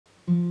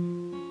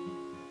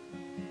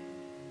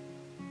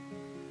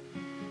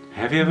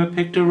Have you ever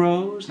picked a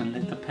rose and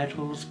let the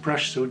petals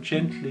brush so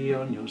gently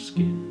on your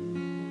skin?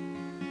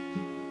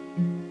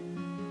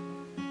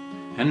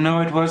 And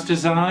know it was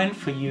designed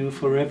for you,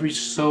 for every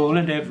soul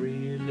and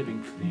every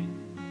living thing.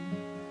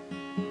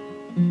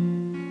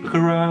 Look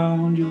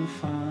around, you'll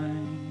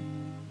find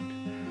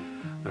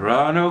there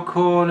are no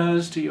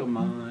corners to your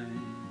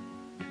mind,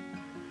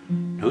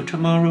 no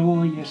tomorrow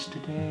or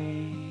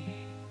yesterday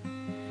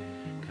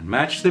can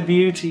match the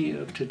beauty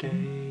of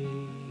today.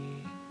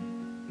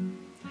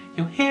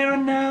 You're here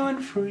and now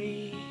and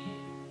free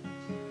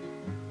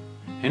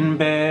in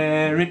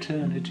bare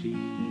eternity.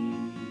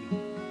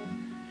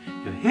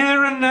 You're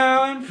here and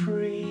now and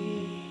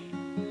free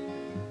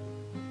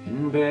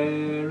in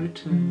bare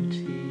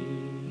eternity.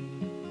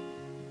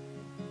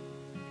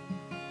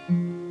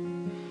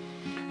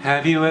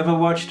 Have you ever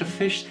watched a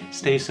fish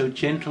stay so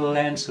gentle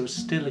and so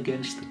still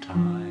against the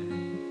tide?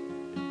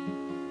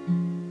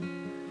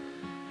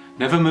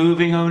 Never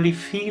moving, only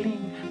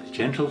feeling the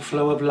gentle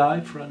flow of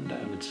life run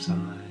down its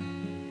side.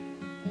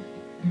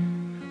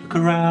 Look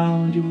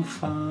around, you will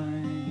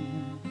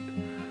find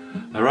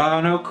there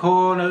are no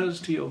corners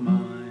to your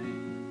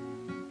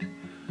mind,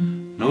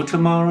 no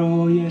tomorrow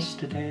or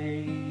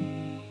yesterday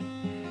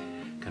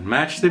can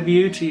match the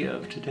beauty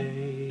of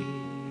today.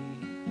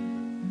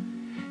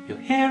 You're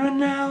here and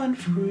now and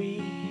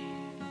free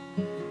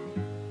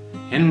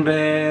in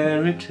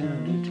bare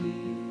eternity.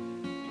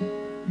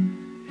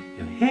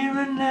 You're here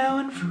and now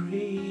and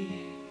free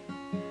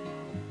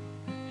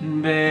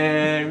in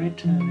bare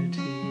eternity.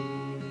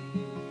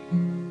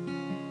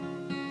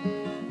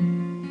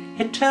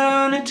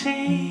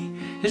 Eternity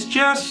is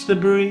just the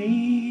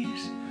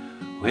breeze,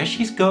 where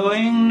she's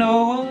going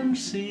no one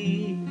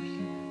sees,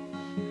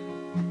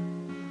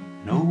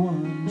 no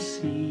one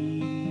sees.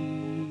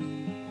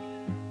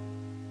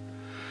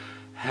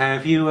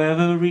 Have you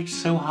ever reached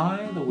so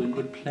high the wind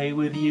would play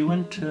with you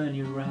and turn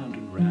you round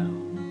and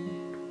round?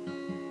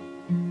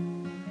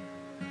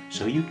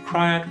 So you'd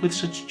cry out with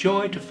such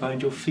joy to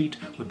find your feet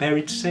were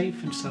buried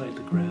safe inside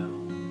the ground.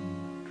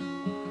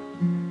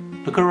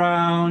 Look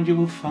around, you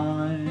will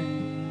find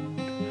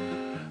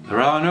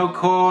there are no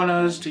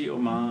corners to your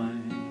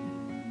mind,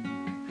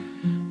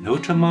 no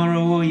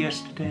tomorrow or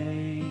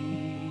yesterday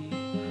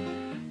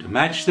to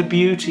match the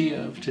beauty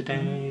of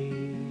today.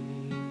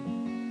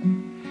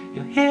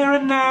 You're here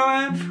and now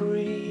and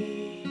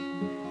free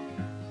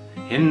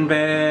in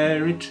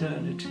bare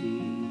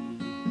eternity.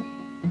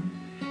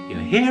 You're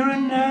here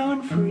and now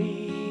and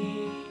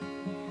free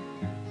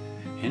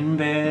in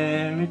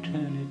bare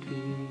eternity.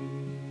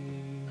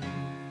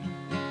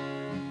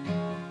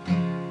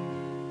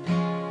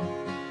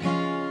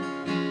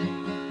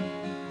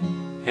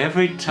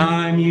 Every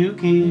time you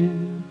give,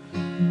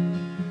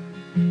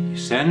 you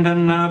send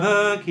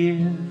another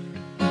gift.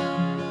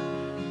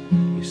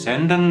 You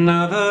send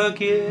another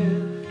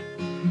gift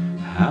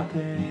out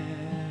there.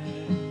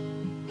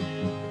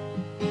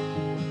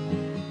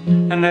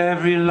 And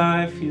every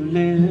life you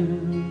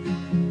live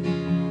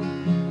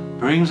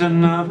brings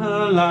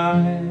another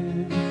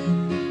life,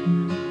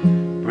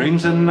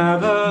 brings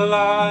another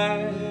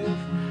life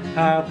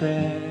out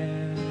there.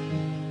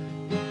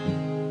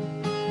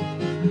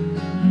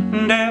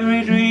 And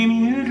every dream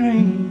you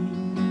dream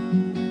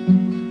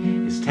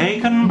is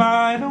taken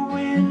by the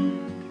wind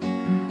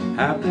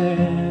out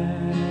there.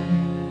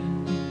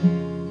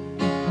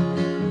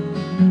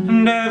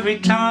 And every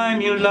time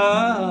you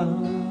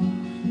love,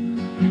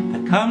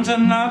 there comes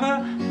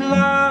another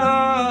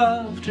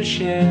love to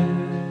share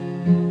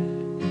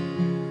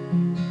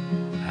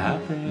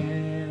out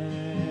there,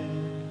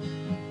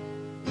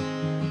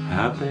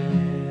 out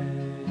there,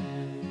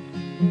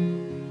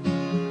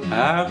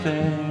 out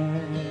there.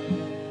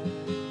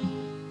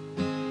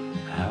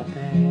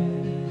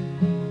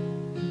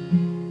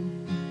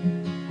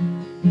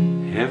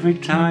 Every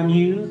time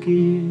you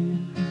give,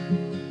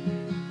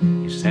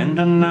 you send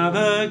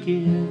another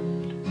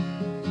gift.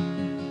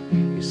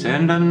 You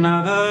send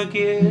another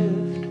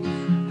gift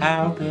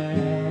out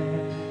there.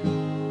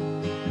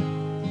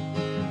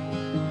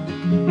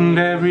 And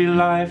every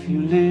life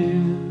you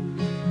live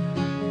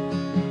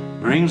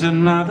brings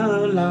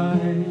another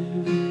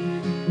life,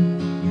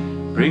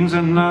 brings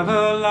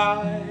another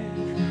life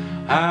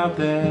out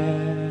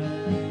there.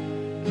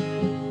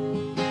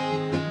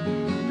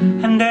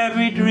 And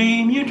every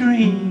dream you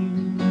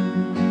dream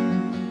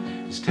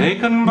is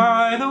taken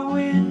by the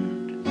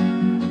wind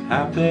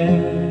out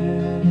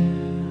there.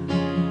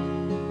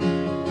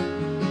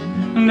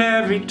 And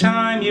every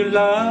time you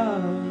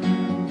love,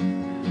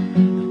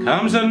 there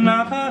comes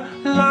another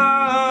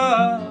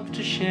love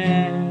to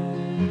share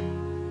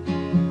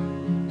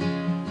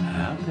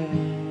out there,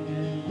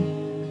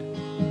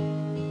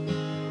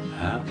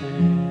 out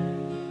there,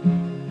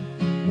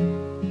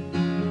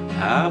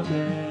 out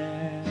there.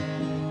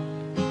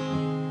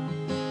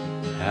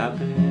 Out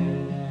there,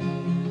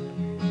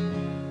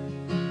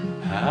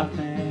 out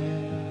there,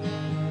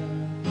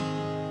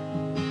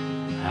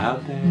 out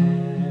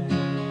there,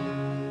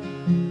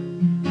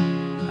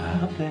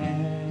 out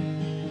there,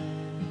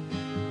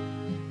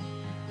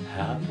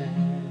 out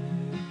there.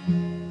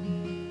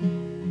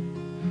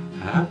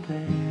 out there.